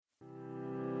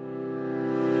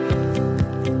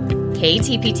Hey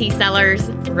TPT sellers,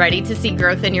 ready to see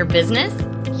growth in your business?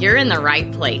 You're in the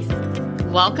right place.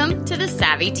 Welcome to the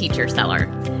Savvy Teacher Seller.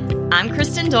 I'm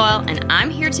Kristen Doyle, and I'm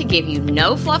here to give you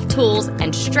no fluff tools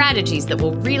and strategies that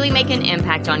will really make an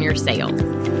impact on your sales.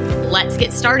 Let's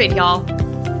get started, y'all.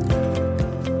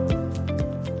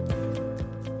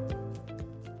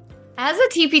 As a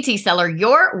TPT seller,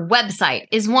 your website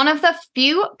is one of the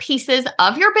few pieces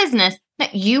of your business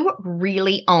that you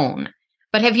really own.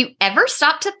 But have you ever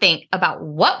stopped to think about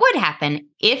what would happen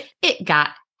if it got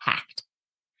hacked?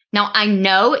 Now, I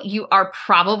know you are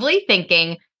probably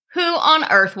thinking, who on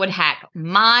earth would hack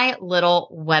my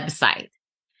little website?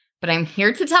 But I'm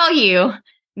here to tell you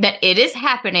that it is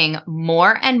happening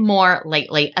more and more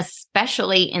lately,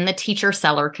 especially in the teacher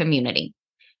seller community.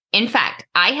 In fact,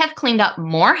 I have cleaned up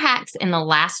more hacks in the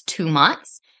last 2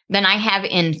 months than I have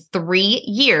in 3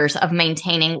 years of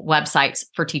maintaining websites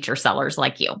for teacher sellers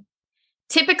like you.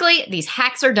 Typically, these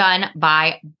hacks are done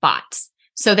by bots,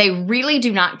 so they really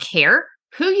do not care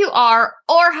who you are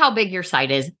or how big your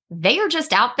site is. They are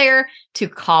just out there to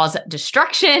cause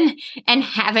destruction and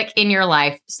havoc in your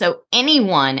life, so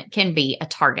anyone can be a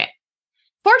target.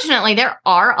 Fortunately, there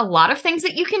are a lot of things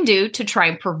that you can do to try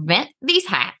and prevent these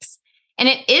hacks, and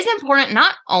it is important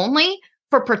not only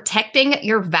for protecting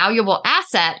your valuable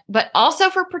asset, but also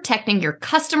for protecting your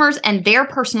customers and their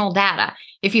personal data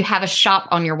if you have a shop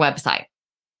on your website.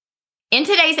 In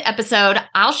today's episode,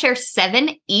 I'll share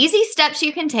 7 easy steps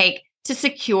you can take to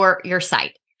secure your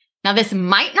site. Now, this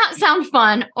might not sound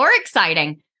fun or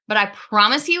exciting, but I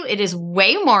promise you it is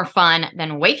way more fun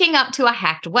than waking up to a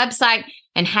hacked website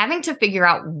and having to figure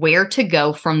out where to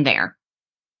go from there.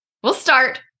 We'll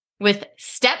start with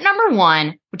step number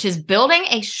 1, which is building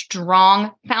a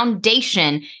strong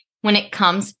foundation when it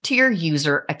comes to your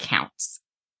user accounts.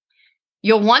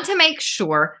 You'll want to make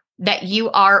sure that you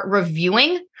are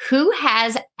reviewing who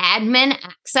has admin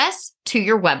access to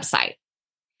your website.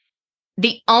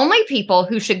 The only people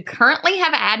who should currently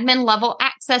have admin level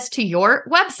access to your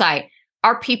website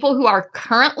are people who are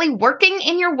currently working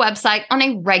in your website on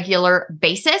a regular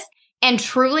basis and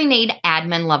truly need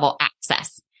admin level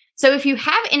access. So if you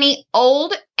have any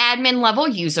old admin level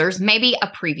users, maybe a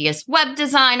previous web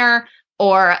designer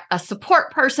or a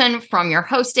support person from your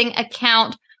hosting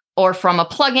account, or from a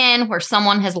plugin where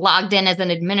someone has logged in as an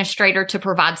administrator to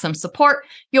provide some support,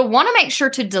 you'll want to make sure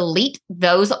to delete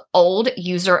those old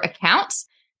user accounts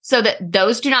so that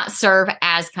those do not serve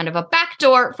as kind of a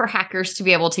backdoor for hackers to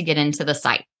be able to get into the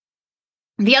site.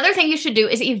 The other thing you should do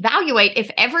is evaluate if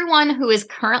everyone who is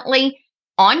currently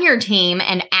on your team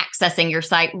and accessing your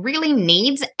site really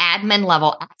needs admin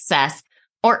level access,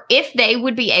 or if they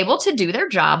would be able to do their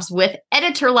jobs with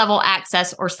editor level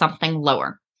access or something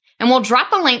lower. And we'll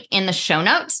drop a link in the show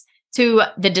notes to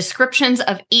the descriptions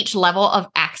of each level of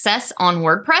access on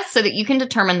WordPress so that you can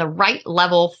determine the right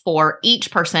level for each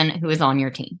person who is on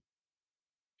your team.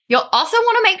 You'll also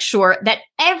want to make sure that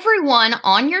everyone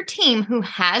on your team who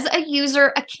has a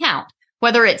user account,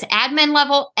 whether it's admin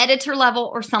level, editor level,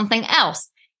 or something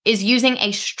else, is using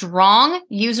a strong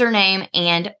username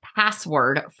and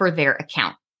password for their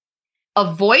account.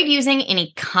 Avoid using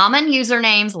any common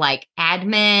usernames like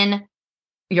admin,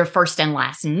 your first and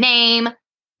last name,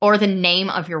 or the name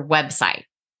of your website,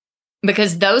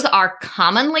 because those are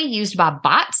commonly used by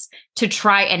bots to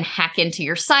try and hack into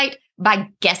your site by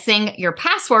guessing your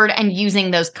password and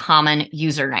using those common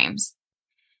usernames.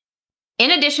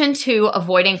 In addition to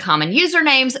avoiding common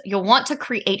usernames, you'll want to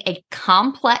create a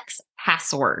complex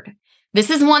password. This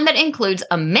is one that includes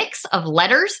a mix of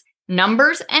letters,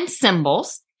 numbers, and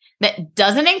symbols that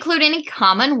doesn't include any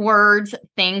common words,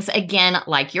 things again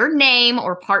like your name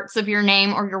or parts of your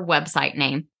name or your website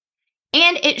name.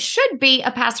 And it should be a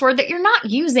password that you're not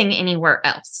using anywhere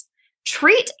else.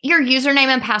 Treat your username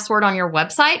and password on your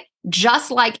website just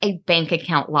like a bank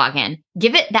account login.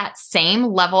 Give it that same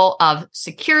level of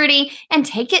security and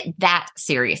take it that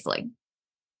seriously.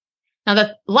 Now,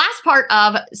 the last part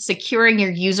of securing your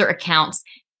user accounts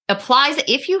applies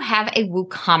if you have a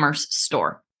WooCommerce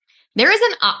store. There is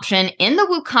an option in the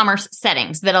WooCommerce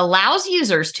settings that allows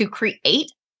users to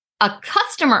create a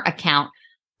customer account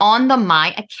on the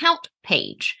My Account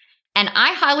page. And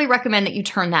I highly recommend that you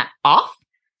turn that off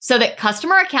so that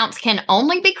customer accounts can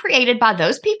only be created by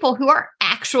those people who are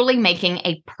actually making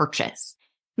a purchase.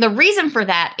 The reason for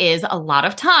that is a lot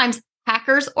of times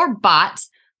hackers or bots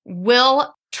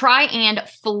will try and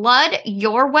flood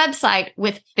your website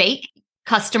with fake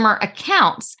customer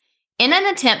accounts in an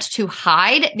attempt to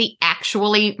hide the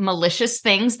actually malicious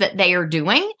things that they are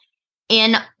doing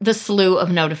in the slew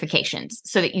of notifications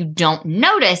so that you don't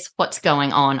notice what's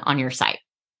going on your site.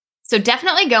 So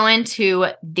definitely go into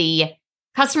the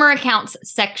customer accounts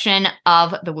section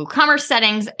of the WooCommerce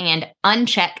settings and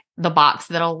uncheck the box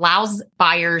that allows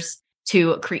buyers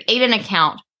to create an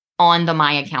account on the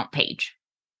My Account page.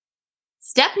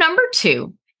 Step number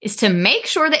 2 is to make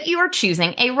sure that you are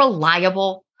choosing a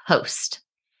reliable host.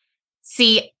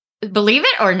 See, believe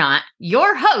it or not,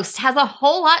 your host has a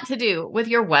whole lot to do with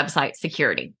your website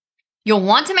security. You'll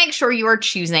want to make sure you are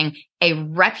choosing a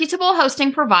reputable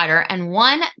hosting provider and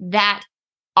one that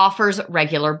offers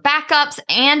regular backups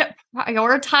and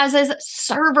prioritizes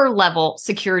server-level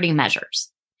security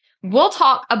measures. We'll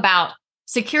talk about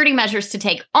security measures to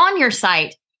take on your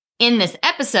site in this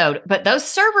episode, but those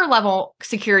server-level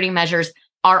security measures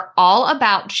are all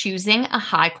about choosing a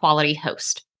high-quality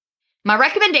host. My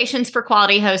recommendations for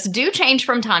quality hosts do change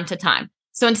from time to time.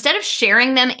 So instead of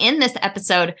sharing them in this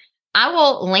episode, I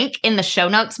will link in the show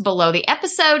notes below the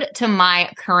episode to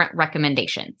my current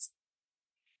recommendations.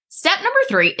 Step number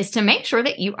 3 is to make sure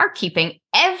that you are keeping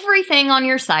everything on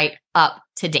your site up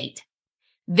to date.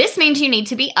 This means you need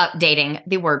to be updating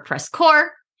the WordPress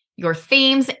core, your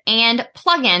themes, and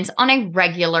plugins on a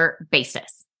regular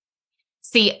basis.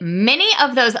 See, many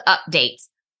of those updates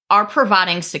are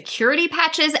providing security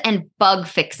patches and bug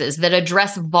fixes that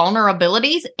address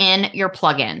vulnerabilities in your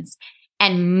plugins.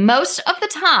 And most of the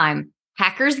time,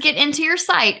 hackers get into your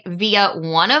site via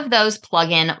one of those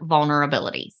plugin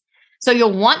vulnerabilities. So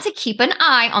you'll want to keep an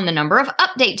eye on the number of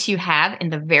updates you have in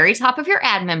the very top of your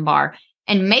admin bar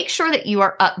and make sure that you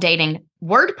are updating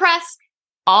WordPress,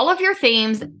 all of your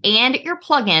themes, and your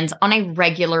plugins on a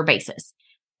regular basis.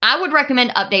 I would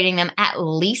recommend updating them at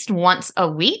least once a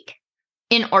week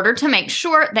in order to make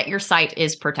sure that your site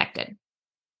is protected.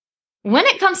 When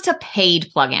it comes to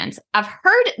paid plugins, I've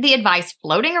heard the advice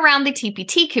floating around the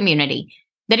TPT community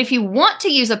that if you want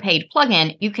to use a paid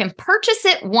plugin, you can purchase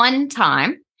it one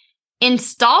time,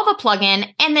 install the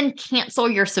plugin, and then cancel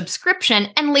your subscription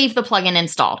and leave the plugin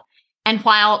installed. And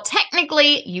while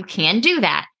technically you can do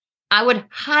that, I would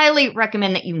highly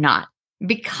recommend that you not,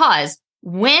 because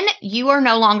when you are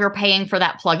no longer paying for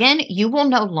that plugin, you will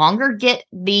no longer get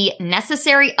the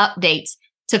necessary updates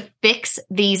to fix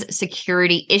these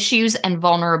security issues and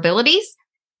vulnerabilities.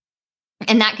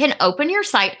 And that can open your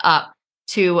site up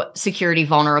to security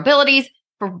vulnerabilities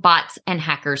for bots and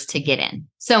hackers to get in.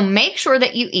 So make sure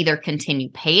that you either continue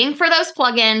paying for those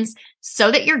plugins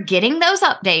so that you're getting those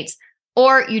updates,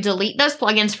 or you delete those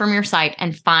plugins from your site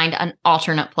and find an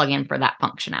alternate plugin for that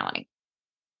functionality.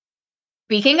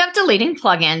 Speaking of deleting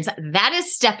plugins, that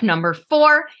is step number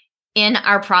 4 in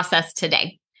our process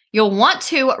today. You'll want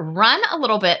to run a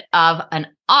little bit of an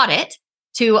audit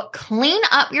to clean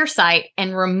up your site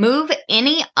and remove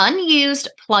any unused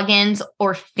plugins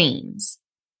or themes.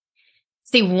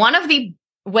 See, one of the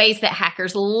ways that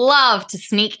hackers love to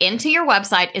sneak into your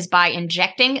website is by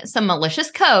injecting some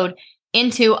malicious code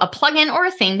into a plugin or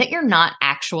a theme that you're not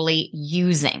actually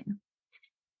using.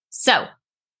 So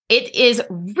it is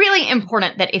really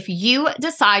important that if you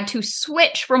decide to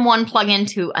switch from one plugin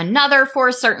to another for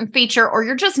a certain feature, or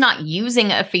you're just not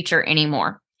using a feature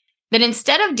anymore, that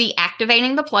instead of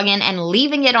deactivating the plugin and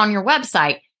leaving it on your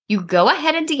website, you go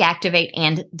ahead and deactivate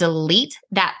and delete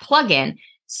that plugin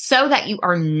so that you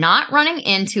are not running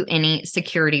into any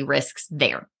security risks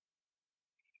there.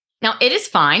 Now, it is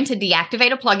fine to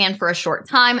deactivate a plugin for a short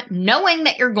time, knowing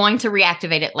that you're going to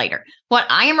reactivate it later. What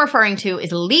I am referring to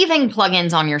is leaving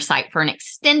plugins on your site for an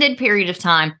extended period of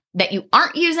time that you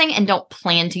aren't using and don't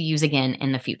plan to use again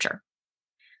in the future.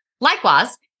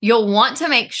 Likewise, you'll want to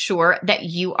make sure that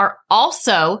you are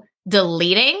also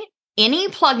deleting any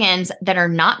plugins that are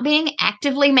not being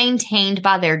actively maintained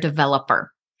by their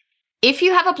developer. If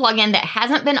you have a plugin that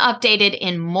hasn't been updated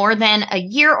in more than a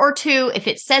year or two, if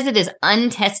it says it is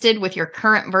untested with your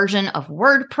current version of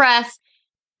WordPress,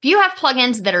 if you have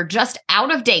plugins that are just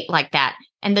out of date like that,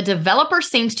 and the developer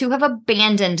seems to have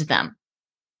abandoned them,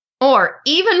 or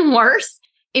even worse,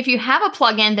 if you have a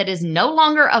plugin that is no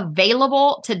longer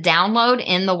available to download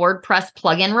in the WordPress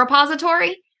plugin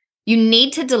repository, you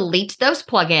need to delete those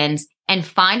plugins and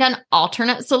find an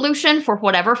alternate solution for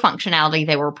whatever functionality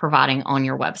they were providing on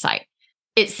your website.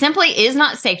 It simply is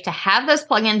not safe to have those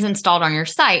plugins installed on your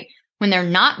site when they're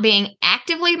not being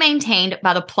actively maintained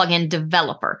by the plugin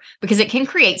developer, because it can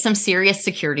create some serious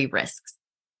security risks.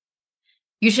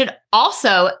 You should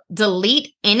also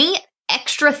delete any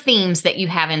extra themes that you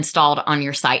have installed on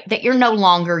your site that you're no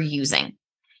longer using.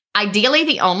 Ideally,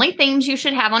 the only themes you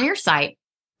should have on your site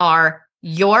are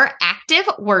your active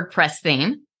WordPress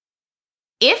theme.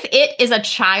 If it is a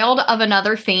child of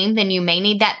another theme, then you may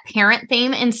need that parent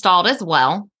theme installed as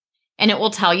well. And it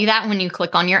will tell you that when you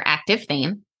click on your active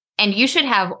theme. And you should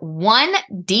have one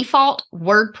default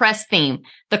WordPress theme.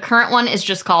 The current one is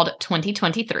just called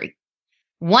 2023.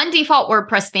 One default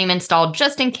WordPress theme installed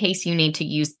just in case you need to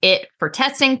use it for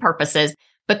testing purposes,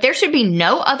 but there should be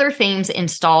no other themes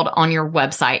installed on your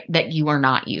website that you are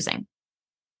not using.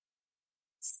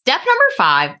 Step number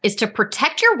 5 is to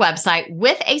protect your website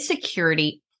with a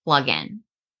security plugin.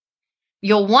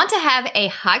 You'll want to have a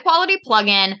high-quality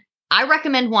plugin. I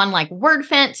recommend one like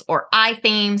WordFence or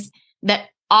iThemes that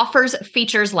offers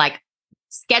features like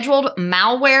scheduled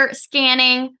malware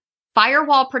scanning,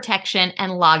 firewall protection,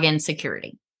 and login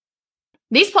security.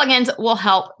 These plugins will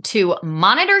help to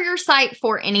monitor your site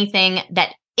for anything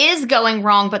that is going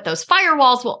wrong, but those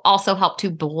firewalls will also help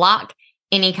to block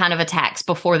any kind of attacks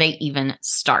before they even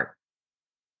start.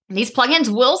 These plugins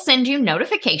will send you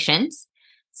notifications,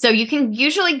 so you can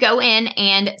usually go in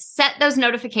and set those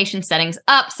notification settings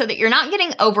up so that you're not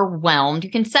getting overwhelmed. You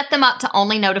can set them up to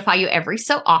only notify you every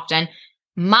so often.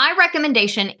 My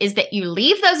recommendation is that you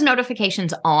leave those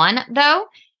notifications on, though,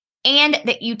 and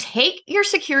that you take your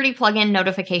security plugin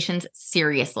notifications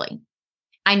seriously.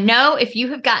 I know if you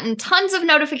have gotten tons of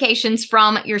notifications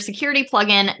from your security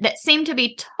plugin that seem to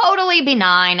be totally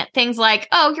benign, things like,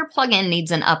 oh, your plugin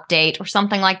needs an update or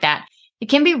something like that, it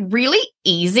can be really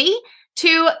easy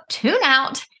to tune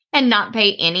out and not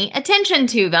pay any attention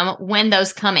to them when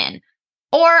those come in.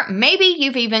 Or maybe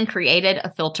you've even created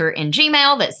a filter in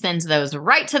Gmail that sends those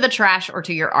right to the trash or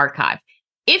to your archive.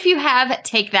 If you have,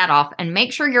 take that off and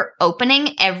make sure you're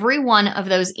opening every one of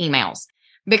those emails,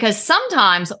 because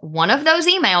sometimes one of those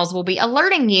emails will be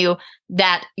alerting you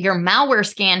that your malware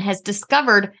scan has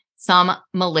discovered some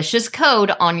malicious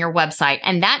code on your website.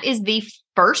 And that is the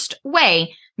first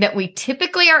way that we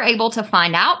typically are able to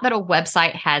find out that a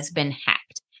website has been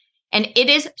hacked. And it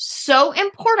is so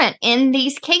important in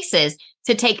these cases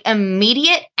to take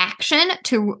immediate action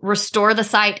to restore the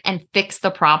site and fix the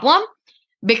problem,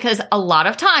 because a lot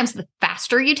of times the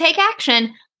faster you take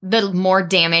action, the more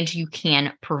damage you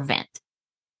can prevent.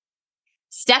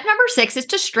 Step number 6 is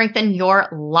to strengthen your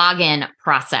login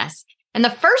process. And the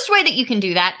first way that you can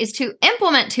do that is to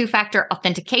implement two-factor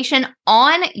authentication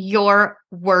on your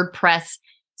WordPress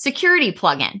security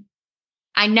plugin.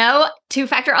 I know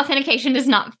two-factor authentication is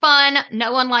not fun.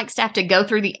 No one likes to have to go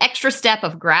through the extra step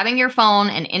of grabbing your phone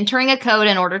and entering a code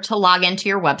in order to log into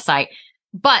your website.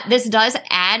 But this does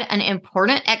add an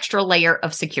important extra layer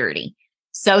of security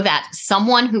so that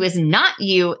someone who is not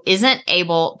you isn't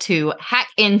able to hack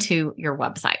into your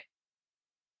website.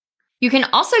 You can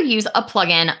also use a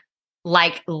plugin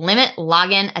like Limit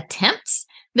Login Attempts.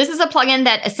 This is a plugin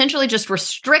that essentially just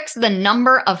restricts the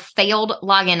number of failed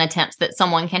login attempts that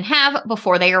someone can have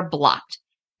before they are blocked.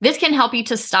 This can help you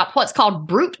to stop what's called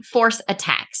brute force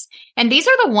attacks. And these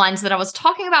are the ones that I was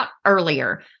talking about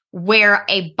earlier, where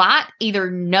a bot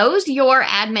either knows your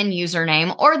admin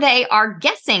username or they are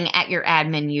guessing at your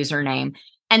admin username.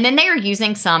 And then they are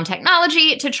using some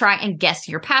technology to try and guess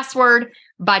your password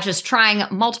by just trying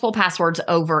multiple passwords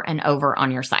over and over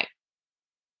on your site.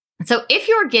 So if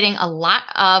you're getting a lot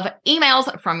of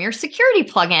emails from your security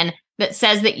plugin that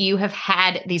says that you have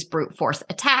had these brute force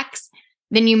attacks,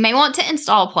 then you may want to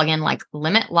install a plugin like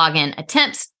Limit Login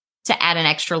Attempts to add an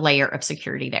extra layer of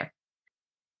security there.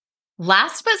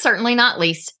 Last but certainly not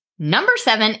least, number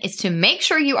 7 is to make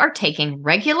sure you are taking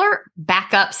regular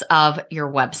backups of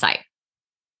your website.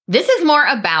 This is more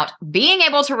about being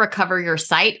able to recover your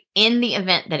site in the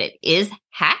event that it is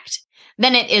hacked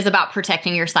than it is about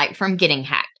protecting your site from getting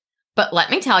hacked. But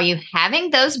let me tell you, having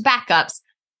those backups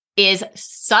is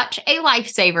such a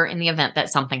lifesaver in the event that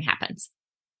something happens.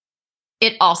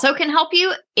 It also can help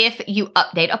you if you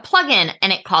update a plugin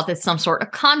and it causes some sort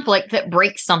of conflict that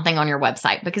breaks something on your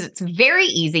website, because it's very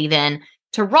easy then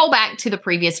to roll back to the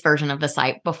previous version of the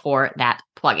site before that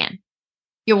plugin.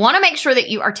 You'll want to make sure that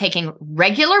you are taking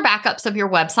regular backups of your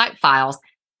website files.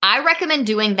 I recommend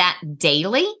doing that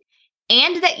daily,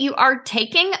 and that you are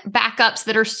taking backups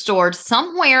that are stored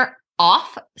somewhere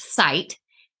off-site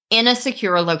in a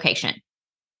secure location.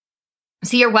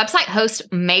 So your website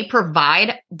host may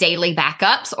provide daily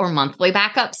backups or monthly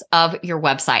backups of your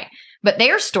website, but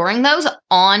they are storing those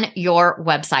on your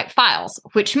website files,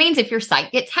 which means if your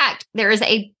site gets hacked, there is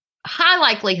a high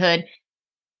likelihood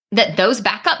that those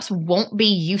backups won't be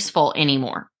useful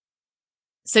anymore.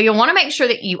 So you'll want to make sure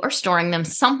that you are storing them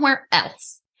somewhere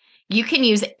else. You can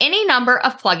use any number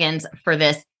of plugins for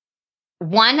this.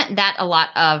 One that a lot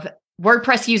of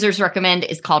WordPress users recommend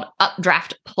is called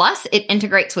Updraft Plus. It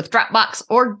integrates with Dropbox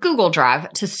or Google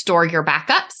Drive to store your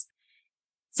backups.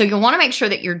 So you'll want to make sure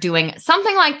that you're doing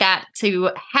something like that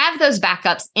to have those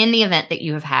backups in the event that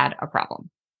you have had a problem.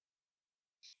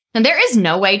 And there is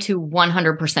no way to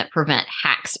 100% prevent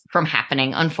hacks from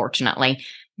happening, unfortunately,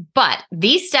 but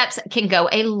these steps can go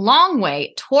a long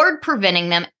way toward preventing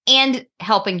them and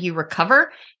helping you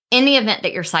recover in the event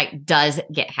that your site does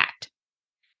get hacked.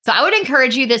 So I would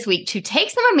encourage you this week to take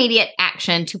some immediate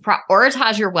action to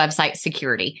prioritize your website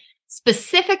security.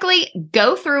 Specifically,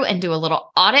 go through and do a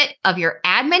little audit of your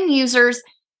admin users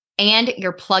and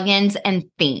your plugins and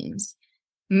themes.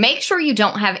 Make sure you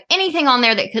don't have anything on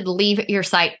there that could leave your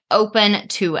site open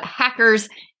to hackers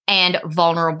and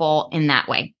vulnerable in that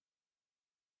way.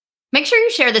 Make sure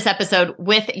you share this episode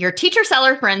with your teacher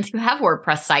seller friends who have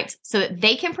WordPress sites so that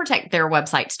they can protect their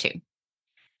websites too.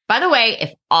 By the way,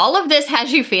 if all of this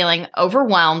has you feeling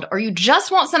overwhelmed or you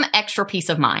just want some extra peace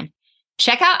of mind,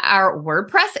 check out our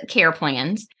WordPress care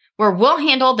plans where we'll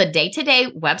handle the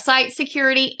day-to-day website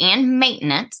security and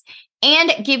maintenance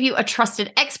and give you a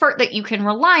trusted expert that you can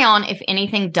rely on if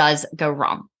anything does go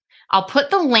wrong. I'll put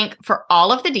the link for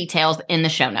all of the details in the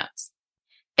show notes.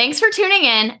 Thanks for tuning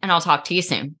in, and I'll talk to you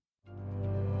soon.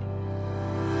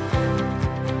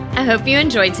 I hope you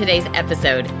enjoyed today's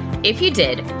episode. If you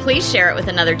did, please share it with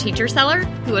another teacher seller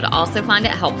who would also find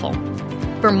it helpful.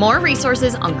 For more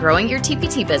resources on growing your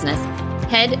TPT business,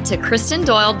 head to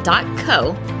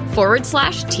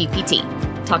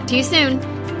kristendoyle.co/TPT. Talk to you soon.